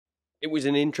It was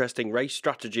an interesting race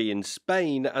strategy in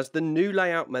Spain, as the new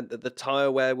layout meant that the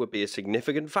tyre wear would be a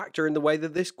significant factor in the way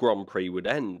that this Grand Prix would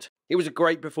end. It was a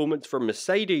great performance from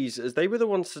Mercedes, as they were the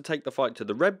ones to take the fight to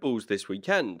the Red Bulls this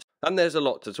weekend. And there's a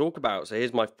lot to talk about, so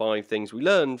here's my 5 things we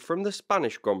learned from the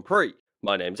Spanish Grand Prix.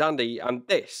 My name's Andy, and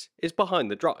this is Behind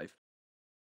the Drive.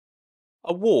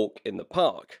 A walk in the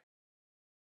park.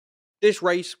 This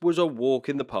race was a walk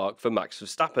in the park for Max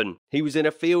Verstappen. He was in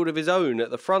a field of his own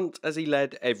at the front as he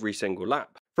led every single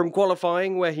lap. From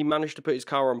qualifying, where he managed to put his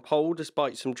car on pole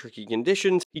despite some tricky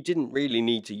conditions, he didn't really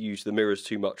need to use the mirrors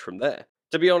too much from there.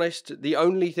 To be honest, the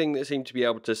only thing that seemed to be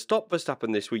able to stop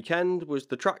Verstappen this weekend was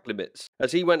the track limits,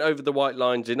 as he went over the white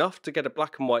lines enough to get a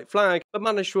black and white flag, but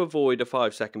managed to avoid a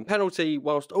 5-second penalty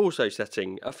whilst also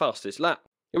setting a fastest lap.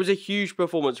 It was a huge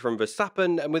performance from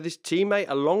Verstappen, and with his teammate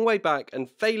a long way back and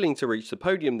failing to reach the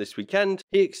podium this weekend,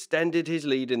 he extended his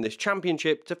lead in this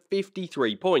championship to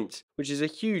 53 points, which is a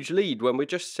huge lead when we're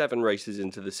just 7 races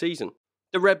into the season.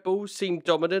 The Red Bulls seem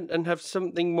dominant and have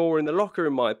something more in the locker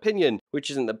in my opinion,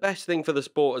 which isn't the best thing for the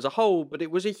sport as a whole, but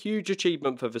it was a huge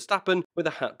achievement for Verstappen with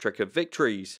a hat-trick of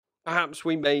victories. Perhaps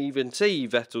we may even see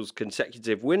Vettel's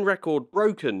consecutive win record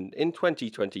broken in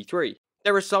 2023.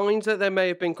 There are signs that there may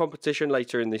have been competition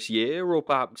later in this year or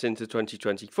perhaps into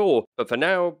 2024, but for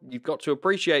now, you've got to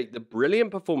appreciate the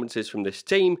brilliant performances from this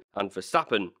team and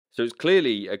Verstappen, so it's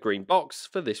clearly a green box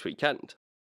for this weekend.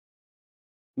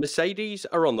 Mercedes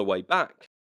are on the way back.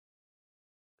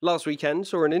 Last weekend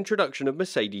saw an introduction of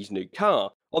Mercedes' new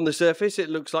car. On the surface, it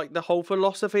looks like the whole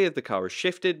philosophy of the car has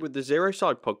shifted, with the zero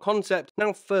side pod concept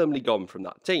now firmly gone from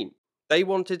that team. They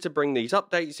wanted to bring these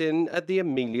updates in at the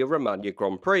Emilia-Romagna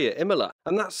Grand Prix at Imola,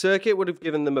 and that circuit would have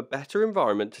given them a better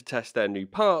environment to test their new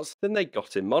parts than they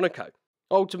got in Monaco.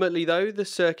 Ultimately though, the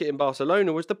circuit in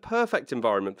Barcelona was the perfect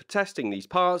environment for testing these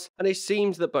parts, and it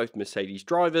seems that both Mercedes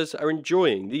drivers are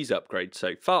enjoying these upgrades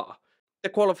so far. The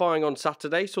qualifying on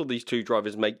Saturday saw these two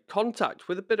drivers make contact,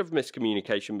 with a bit of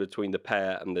miscommunication between the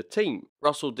pair and the team.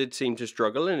 Russell did seem to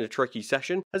struggle in a tricky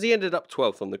session as he ended up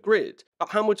 12th on the grid, but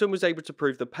Hamilton was able to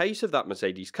prove the pace of that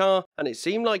Mercedes car, and it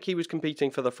seemed like he was competing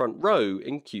for the front row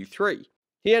in Q3.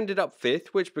 He ended up 5th,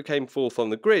 which became 4th on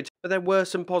the grid, but there were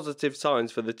some positive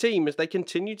signs for the team as they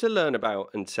continued to learn about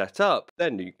and set up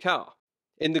their new car.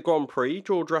 In the Grand Prix,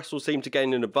 George Russell seemed to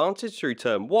gain an advantage through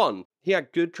turn 1. He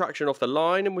had good traction off the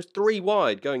line and was 3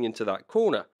 wide going into that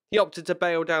corner. He opted to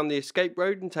bail down the escape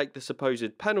road and take the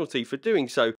supposed penalty for doing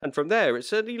so, and from there it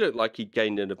certainly looked like he'd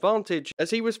gained an advantage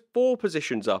as he was 4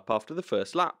 positions up after the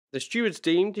first lap. The stewards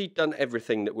deemed he'd done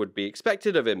everything that would be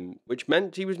expected of him, which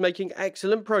meant he was making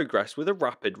excellent progress with a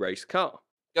rapid race car.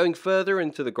 Going further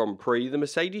into the Grand Prix, the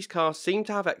Mercedes car seemed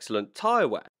to have excellent tyre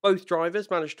wear. Both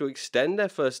drivers managed to extend their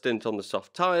first stint on the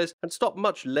soft tyres and stopped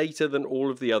much later than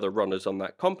all of the other runners on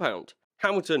that compound.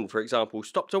 Hamilton, for example,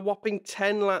 stopped a whopping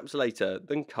 10 laps later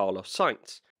than Carlos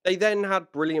Sainz. They then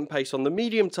had brilliant pace on the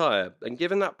medium tyre, and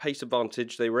given that pace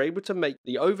advantage they were able to make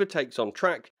the overtakes on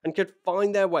track and could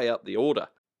find their way up the order.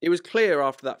 It was clear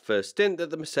after that first stint that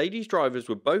the Mercedes drivers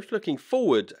were both looking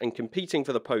forward and competing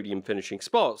for the podium finishing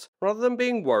spots, rather than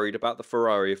being worried about the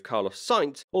Ferrari of Carlos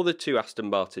Sainz or the 2 Aston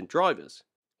Martin drivers.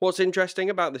 What's interesting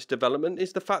about this development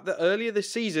is the fact that earlier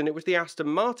this season it was the Aston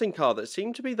Martin car that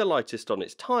seemed to be the lightest on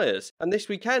its tyres, and this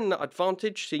weekend that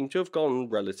advantage seemed to have gone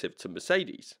relative to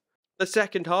Mercedes. The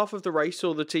second half of the race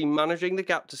saw the team managing the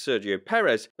gap to Sergio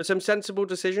Perez, but some sensible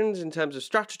decisions in terms of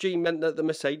strategy meant that the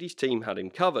Mercedes team had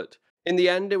him covered. In the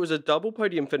end, it was a double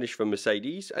podium finish for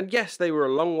Mercedes, and yes, they were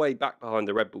a long way back behind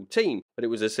the Red Bull team, but it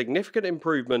was a significant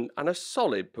improvement and a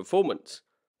solid performance.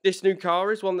 This new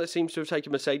car is one that seems to have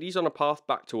taken Mercedes on a path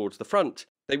back towards the front.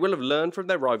 They will have learned from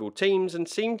their rival teams and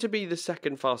seem to be the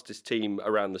second fastest team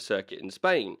around the circuit in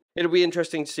Spain. It'll be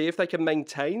interesting to see if they can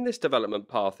maintain this development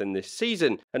path in this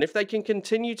season, and if they can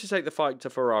continue to take the fight to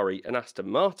Ferrari and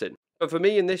Aston Martin. But for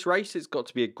me in this race, it's got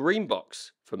to be a green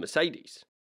box for Mercedes.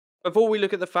 Before we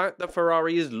look at the fact that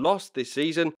Ferrari is lost this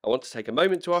season, I want to take a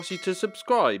moment to ask you to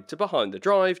subscribe to Behind the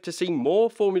Drive to see more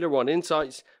Formula 1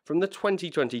 insights from the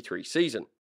 2023 season.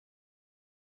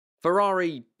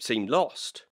 Ferrari seemed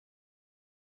lost.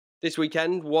 This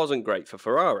weekend wasn't great for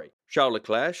Ferrari. Charles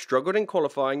Leclerc struggled in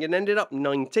qualifying and ended up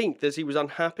 19th as he was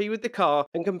unhappy with the car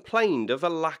and complained of a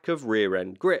lack of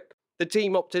rear-end grip. The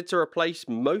team opted to replace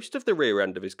most of the rear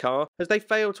end of his car as they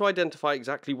failed to identify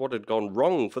exactly what had gone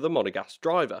wrong for the Monegasque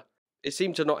driver. It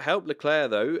seemed to not help Leclerc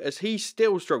though, as he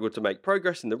still struggled to make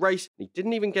progress in the race and he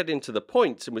didn't even get into the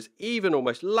points and was even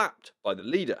almost lapped by the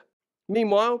leader.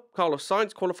 Meanwhile, Carlos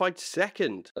Sainz qualified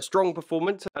second, a strong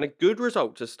performance and a good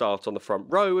result to start on the front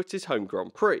row at his home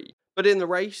Grand Prix. But in the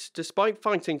race, despite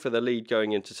fighting for the lead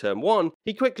going into turn 1,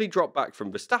 he quickly dropped back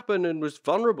from Verstappen and was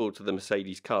vulnerable to the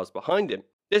Mercedes cars behind him.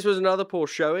 This was another poor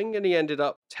showing, and he ended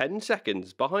up 10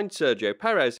 seconds behind Sergio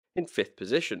Perez in 5th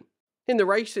position. In the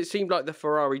race, it seemed like the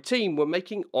Ferrari team were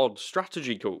making odd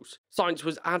strategy calls. Sainz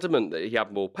was adamant that he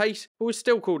had more pace, but was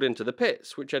still called into the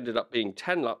pits, which ended up being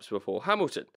 10 laps before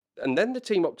Hamilton. And then the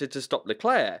team opted to stop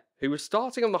Leclerc, who was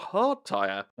starting on the hard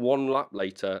tyre 1 lap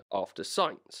later after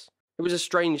Sainz. It was a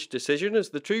strange decision as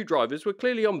the two drivers were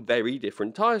clearly on very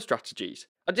different tyre strategies.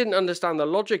 I didn't understand the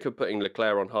logic of putting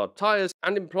Leclerc on hard tyres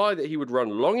and imply that he would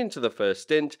run long into the first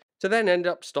stint to then end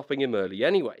up stopping him early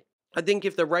anyway. I think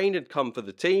if the rain had come for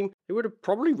the team, they would have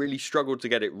probably really struggled to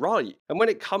get it right, and when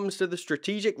it comes to the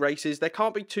strategic races, there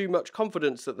can't be too much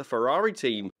confidence that the Ferrari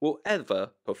team will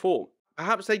ever perform.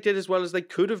 Perhaps they did as well as they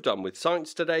could have done with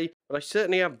Sainz today, but I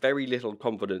certainly have very little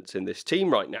confidence in this team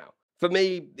right now. For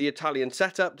me, the Italian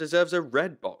setup deserves a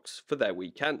red box for their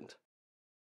weekend.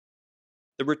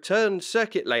 The return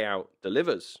circuit layout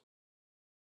delivers.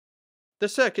 The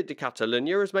Circuit de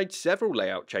Catalunya has made several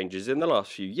layout changes in the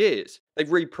last few years. They've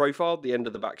reprofiled the end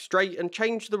of the back straight and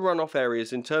changed the runoff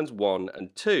areas in turns 1 and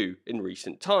 2 in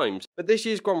recent times, but this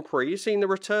year's Grand Prix has seen the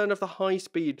return of the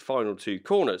high-speed final 2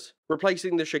 corners,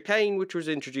 replacing the chicane which was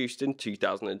introduced in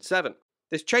 2007.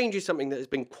 This change is something that has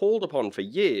been called upon for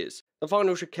years. The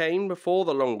final chicane before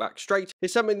the long back straight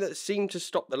is something that seemed to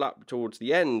stop the lap towards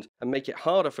the end and make it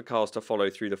harder for cars to follow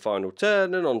through the final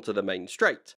turn and onto the main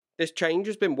straight. This change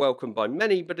has been welcomed by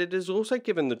many, but it has also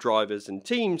given the drivers and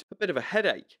teams a bit of a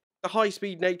headache. The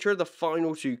high-speed nature of the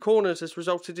final 2 corners has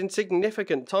resulted in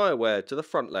significant tyre wear to the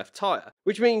front left tyre,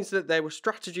 which means that there were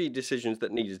strategy decisions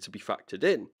that needed to be factored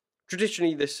in.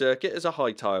 Traditionally, this circuit has a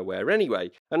high tyre wear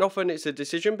anyway, and often it's a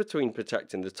decision between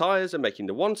protecting the tyres and making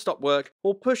the 1-stop work,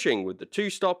 or pushing with the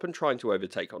 2-stop and trying to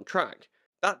overtake on track.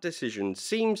 That decision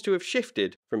seems to have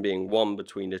shifted from being one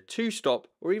between a 2-stop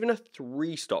or even a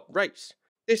 3-stop race.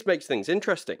 This makes things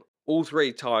interesting. All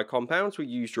 3 tyre compounds were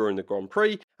used during the Grand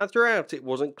Prix, and throughout it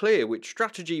wasn't clear which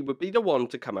strategy would be the one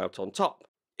to come out on top.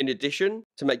 In addition,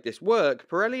 to make this work,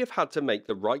 Pirelli have had to make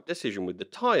the right decision with the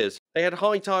tyres. They had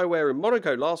high tyre wear in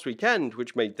Monaco last weekend,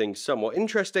 which made things somewhat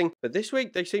interesting, but this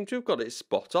week they seem to have got it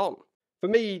spot on. For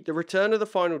me, the return of the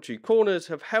final 2 corners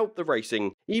have helped the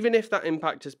racing, even if that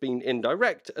impact has been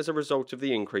indirect as a result of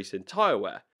the increase in tyre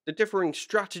wear. The differing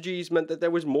strategies meant that there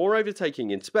was more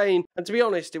overtaking in Spain, and to be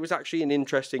honest, it was actually an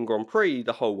interesting Grand Prix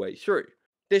the whole way through.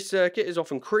 This circuit is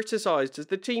often criticised as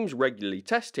the teams regularly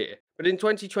test here, but in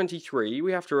 2023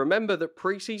 we have to remember that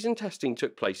pre-season testing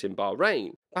took place in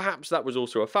Bahrain. Perhaps that was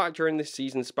also a factor in this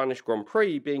season's Spanish Grand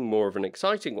Prix being more of an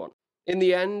exciting one. In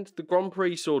the end, the Grand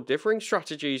Prix saw differing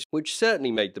strategies which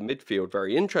certainly made the midfield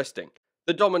very interesting.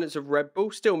 The dominance of Red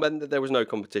Bull still meant that there was no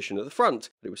competition at the front,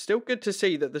 but it was still good to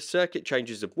see that the circuit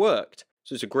changes have worked,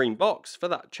 so it's a green box for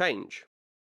that change.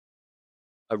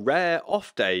 A rare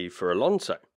off day for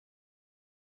Alonso.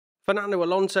 Fernando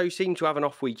Alonso seemed to have an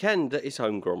off weekend at his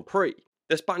home Grand Prix.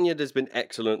 The Spaniard has been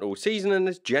excellent all season and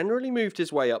has generally moved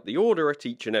his way up the order at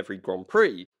each and every Grand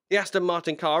Prix. The Aston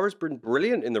Martin car has been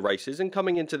brilliant in the races, and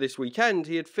coming into this weekend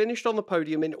he had finished on the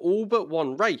podium in all but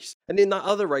one race, and in that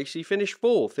other race he finished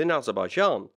 4th in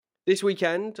Azerbaijan. This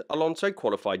weekend, Alonso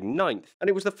qualified 9th, and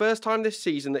it was the first time this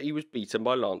season that he was beaten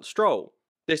by Lance Stroll.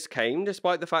 This came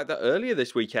despite the fact that earlier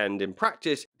this weekend, in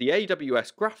practice, the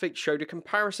AWS graphics showed a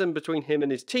comparison between him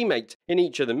and his teammate in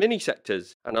each of the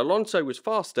mini-sectors, and Alonso was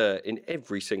faster in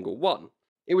every single one.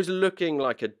 It was looking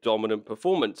like a dominant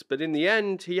performance, but in the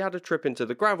end, he had a trip into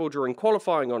the gravel during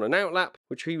qualifying on an outlap,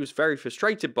 which he was very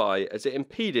frustrated by as it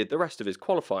impeded the rest of his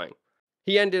qualifying.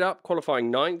 He ended up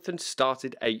qualifying 9th and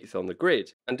started 8th on the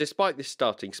grid, and despite this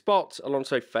starting spot,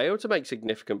 Alonso failed to make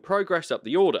significant progress up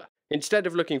the order. Instead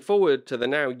of looking forward to the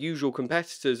now usual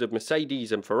competitors of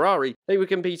Mercedes and Ferrari, they were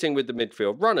competing with the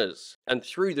midfield runners, and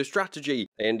through the strategy,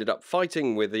 they ended up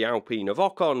fighting with the Alpine of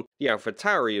Ocon, the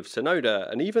AlphaTauri of Tsunoda,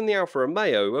 and even the Alfa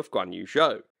Romeo of Guan Yu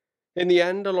Zhou. In the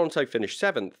end, Alonso finished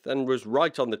 7th, and was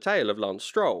right on the tail of Lance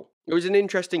Stroll. It was an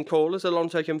interesting call as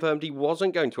Alonso confirmed he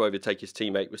wasn't going to overtake his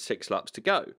teammate with 6 laps to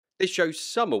go. This shows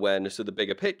some awareness of the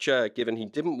bigger picture, given he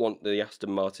didn't want the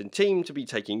Aston Martin team to be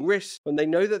taking risks when they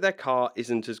know that their car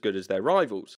isn't as good as their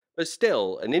rivals. But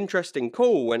still, an interesting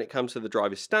call when it comes to the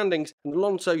driver's standings and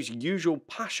Alonso's usual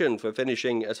passion for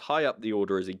finishing as high up the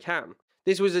order as he can.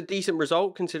 This was a decent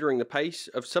result considering the pace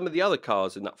of some of the other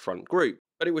cars in that front group,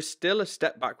 but it was still a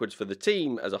step backwards for the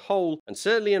team as a whole and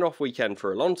certainly an off weekend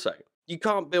for Alonso. You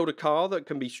can't build a car that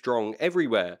can be strong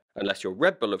everywhere, unless you're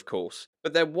Red Bull of course,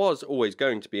 but there was always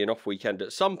going to be an off weekend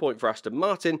at some point for Aston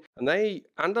Martin, and they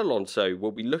and Alonso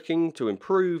will be looking to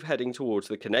improve heading towards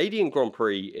the Canadian Grand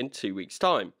Prix in 2 weeks'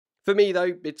 time. For me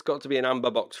though, it's got to be an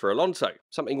amber box for Alonso.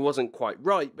 Something wasn't quite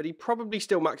right, but he probably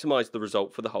still maximised the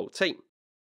result for the whole team.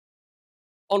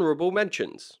 Honourable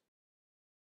mentions.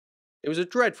 It was a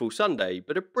dreadful Sunday,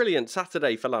 but a brilliant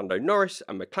Saturday for Lando Norris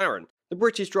and McLaren. The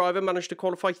British driver managed to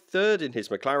qualify third in his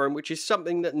McLaren, which is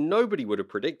something that nobody would have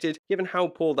predicted given how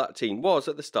poor that team was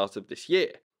at the start of this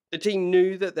year. The team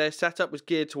knew that their setup was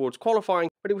geared towards qualifying,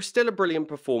 but it was still a brilliant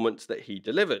performance that he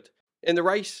delivered. In the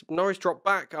race, Norris dropped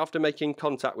back after making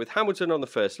contact with Hamilton on the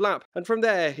first lap, and from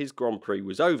there his Grand Prix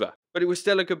was over. But it was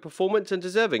still a good performance and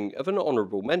deserving of an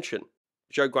honourable mention.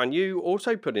 Zhou Guanyu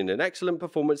also put in an excellent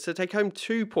performance to take home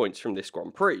 2 points from this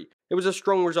Grand Prix. It was a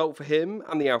strong result for him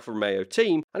and the Alfa Romeo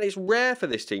team, and it's rare for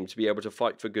this team to be able to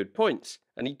fight for good points,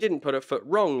 and he didn't put a foot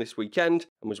wrong this weekend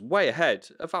and was way ahead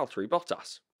of Valtteri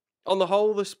Bottas. On the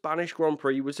whole, the Spanish Grand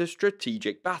Prix was a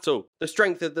strategic battle. The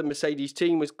strength of the Mercedes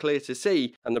team was clear to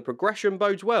see, and the progression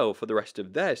bodes well for the rest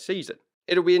of their season.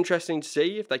 It'll be interesting to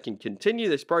see if they can continue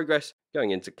this progress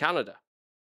going into Canada.